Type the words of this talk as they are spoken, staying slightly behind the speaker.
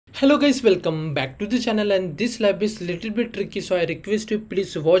Hello guys, welcome back to the channel, and this lab is little bit tricky, so I request you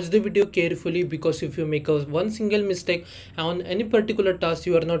please watch the video carefully, because if you make one single mistake on any particular task,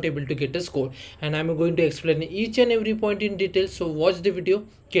 you are not able to get a score, and I'm going to explain each and every point in detail, so watch the video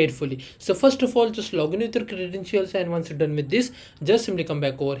carefully. So first of all, just log in with your credentials, and once you're done with this, just simply come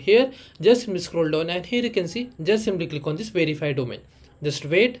back over here, just simply scroll down, and here you can see, just simply click on this verify domain. Just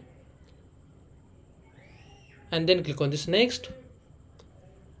wait and then click on this next.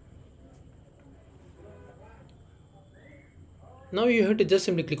 Now you have to just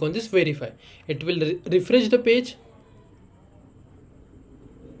simply click on this verify. It will refresh the page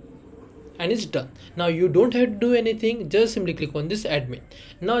and it's done. Now you don't have to do anything, just simply click on this admin.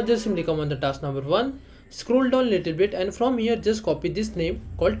 Now just simply come on the task number 1, scroll down a little bit, and from here just copy this name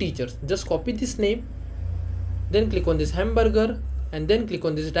called teachers. Just copy this name, then click on this hamburger, and then click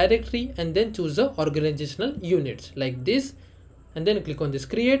on this directory, and then choose the organizational units like this, and then click on this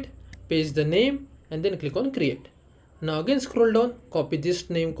create, paste the name, and then click on create. Now again scroll down, copy this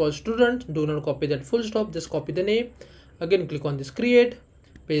name called student, do not copy that full stop, just copy the name, again click on this create,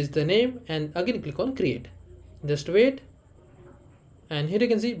 paste the name, and again click on create. Just wait, and here you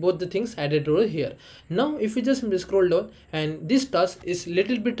can see both the things added over here. Now if you just simply scroll down, and this task is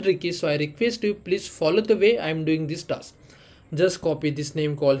little bit tricky, so I request you please follow the way I am doing this task. Just copy this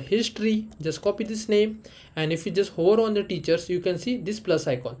name called history, just copy this name, and if you just hover on the teachers, you can see this plus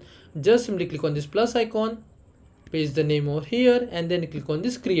icon. Just simply click on this plus icon, paste the name over here, and then click on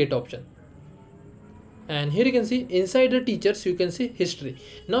this create option. And here you can see inside the teachers, you can see history.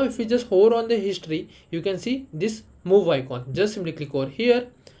 Now if you just hover on the history, you can see this move icon. Just simply click over here,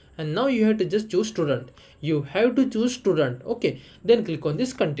 and now you have to just choose student. You have to choose student. Okay, then click on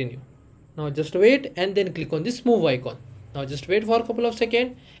this continue. Now just wait, and then click on this move icon. Now just wait for a couple of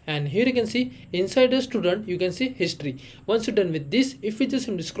seconds, and here you can see inside the student, you can see history. Once you're done with this, if you just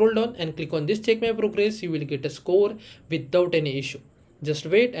simply scroll down and click on this check my progress, you will get a score without any issue. Just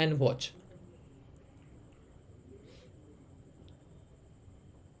wait and watch.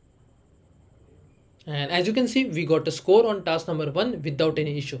 And as you can see, we got a score on task number 1 without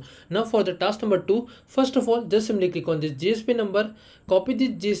any issue. Now for the task number 2, first of all, just simply click on this GSP number, copy this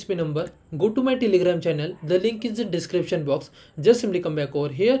GSP number, go to my Telegram channel, the link is in the description box. Just simply come back over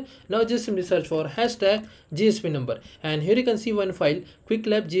here. Now just simply search for hashtag GSP number, and here you can see one file,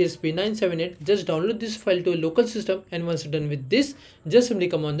 Qwiklabs GSP 978. Just download this file to a local system, and once you're done with this, just simply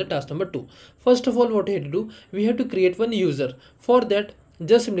come on the task number 2. First of all, what we have to do, we have to create one user. For that,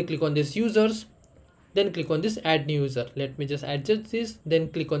 just simply click on this users, then click on this add new user. Let me just adjust this, then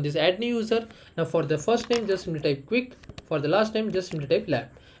click on this add new user. Now for the first name, just simply type quick, for the last name, just simply type lab,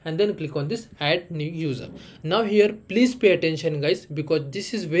 and then click on this add new user. Now here please pay attention guys, because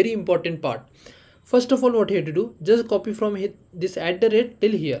this is very important part. First of all, what you have to do, just copy from this @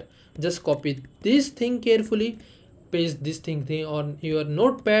 till here. Just copy this thing carefully, paste this thing on your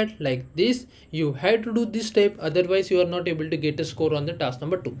notepad like this. You have to do this step, otherwise you are not able to get a score on the task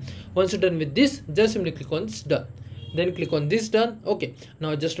number 2. Once you're done with this, just simply click on this done, then click on this done. Okay,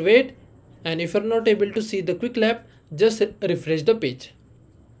 now just wait, and if you're not able to see the Qwiklabs, just refresh the page,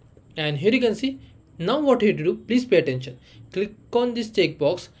 and here you can see. Now what you have to do, please pay attention, click on this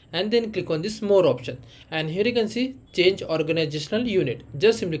checkbox, and then click on this more option, and here you can see change organizational unit.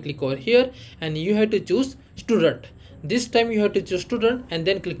 Just simply click over here, and you have to choose student. This time you have to choose student, and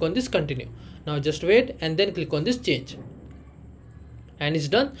then click on this continue. Now just wait, and then click on this change, and it's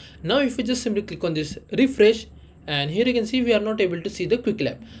done. Now if you just simply click on this refresh, and here you can see we are not able to see the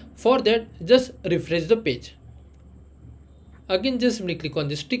Qwiklabs. For that, just refresh the page. Again just simply click on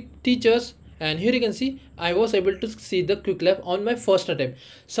this teachers, and here you can see I was able to see the Qwiklabs on my first attempt.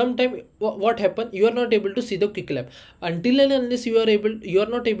 Sometime what happened, you are not able to see the Qwiklabs until and unless you are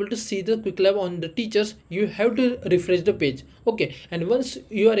not able to see the Qwiklabs on the teachers. You have to refresh the page. Okay, and once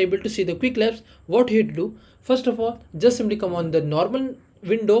you are able to see the Qwiklabs, what you have to do, first of all, just simply come on the normal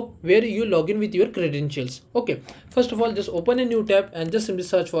window where you log in with your credentials. Okay, first of all, just open a new tab, and just simply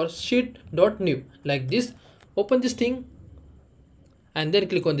search for sheet.new like this. Open this thing, and then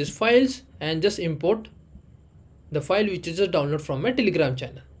click on this files, and just import the file which is just download from my Telegram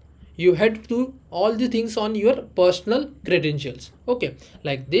channel. You had to do all the things on your personal credentials. Okay,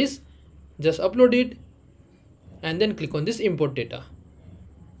 like this, just upload it, and then click on this import data,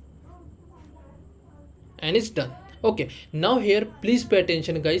 and it's done. Okay, now here please pay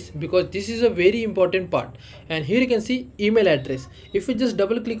attention guys, because this is a very important part. And here you can see email address. If you just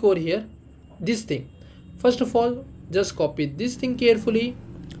double click over here, this thing, first of all, just copy this thing carefully,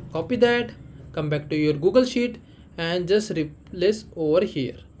 copy that, come back to your Google Sheet, and just replace over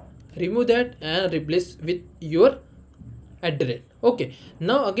here, remove that and replace with your @ Okay,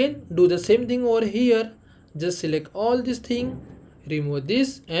 now again do the same thing over here. Just select all this thing, remove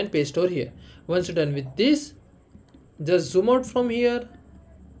this and paste over here. Once you're done with this, just zoom out from here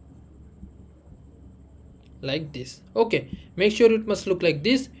like this. Okay, make sure it must look like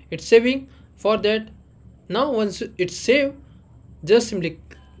this. It's saving. For that, now once it's saved, just simply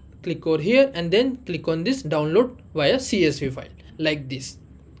click over here and then click on this download via CSV file like this,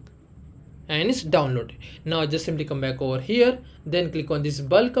 and it's downloaded. Now just simply come back over here, then click on this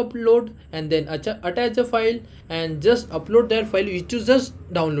bulk upload and then attach the file and just upload that file which you just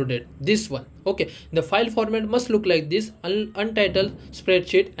downloaded, this one. Okay, the file format must look like this, untitled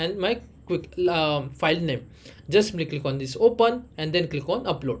spreadsheet and my quick file name. Just simply click on this open and then click on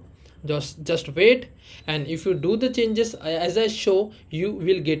upload. Just wait, and if you do the changes as I show, you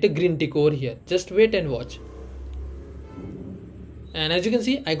will get a green tick over here. Just wait and watch. And as you can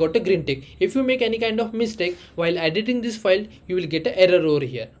see, I got a green tick. If you make any kind of mistake while editing this file, you will get an error over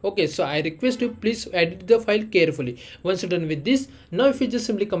here. Okay, so I request you please edit the file carefully. Once you're done with this, now if you just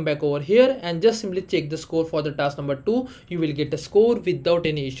simply come back over here and just simply check the score for the task number 2, you will get a score without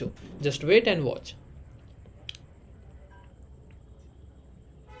any issue. Just wait and watch.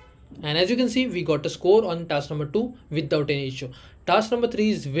 And as you can see, we got a score on task number 2 without any issue. Task number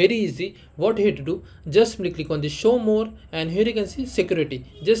 3 is very easy. What you have to do, just simply click on this show more, and here you can see security.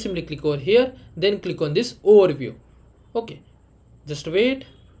 Just simply click over here, then click on this overview. Okay, just wait.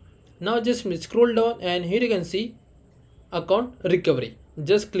 Now just simply scroll down and here you can see account recovery.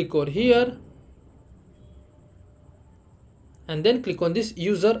 Just click over here and then click on this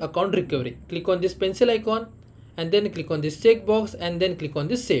user account recovery. Click on this pencil icon and then click on this checkbox and then click on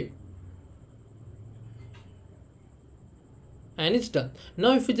this save. And it's done.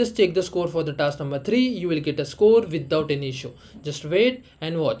 Now if you just check the score for the task number 3, you will get a score without any issue. Just wait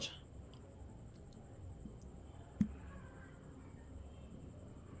and watch.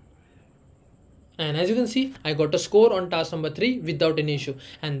 And as you can see, I got a score on task number 3 without any issue.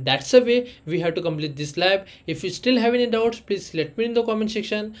 And that's the way we have to complete this lab. If you still have any doubts, please let me know in the comment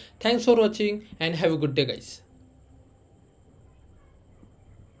section. Thanks for watching and have a good day, guys.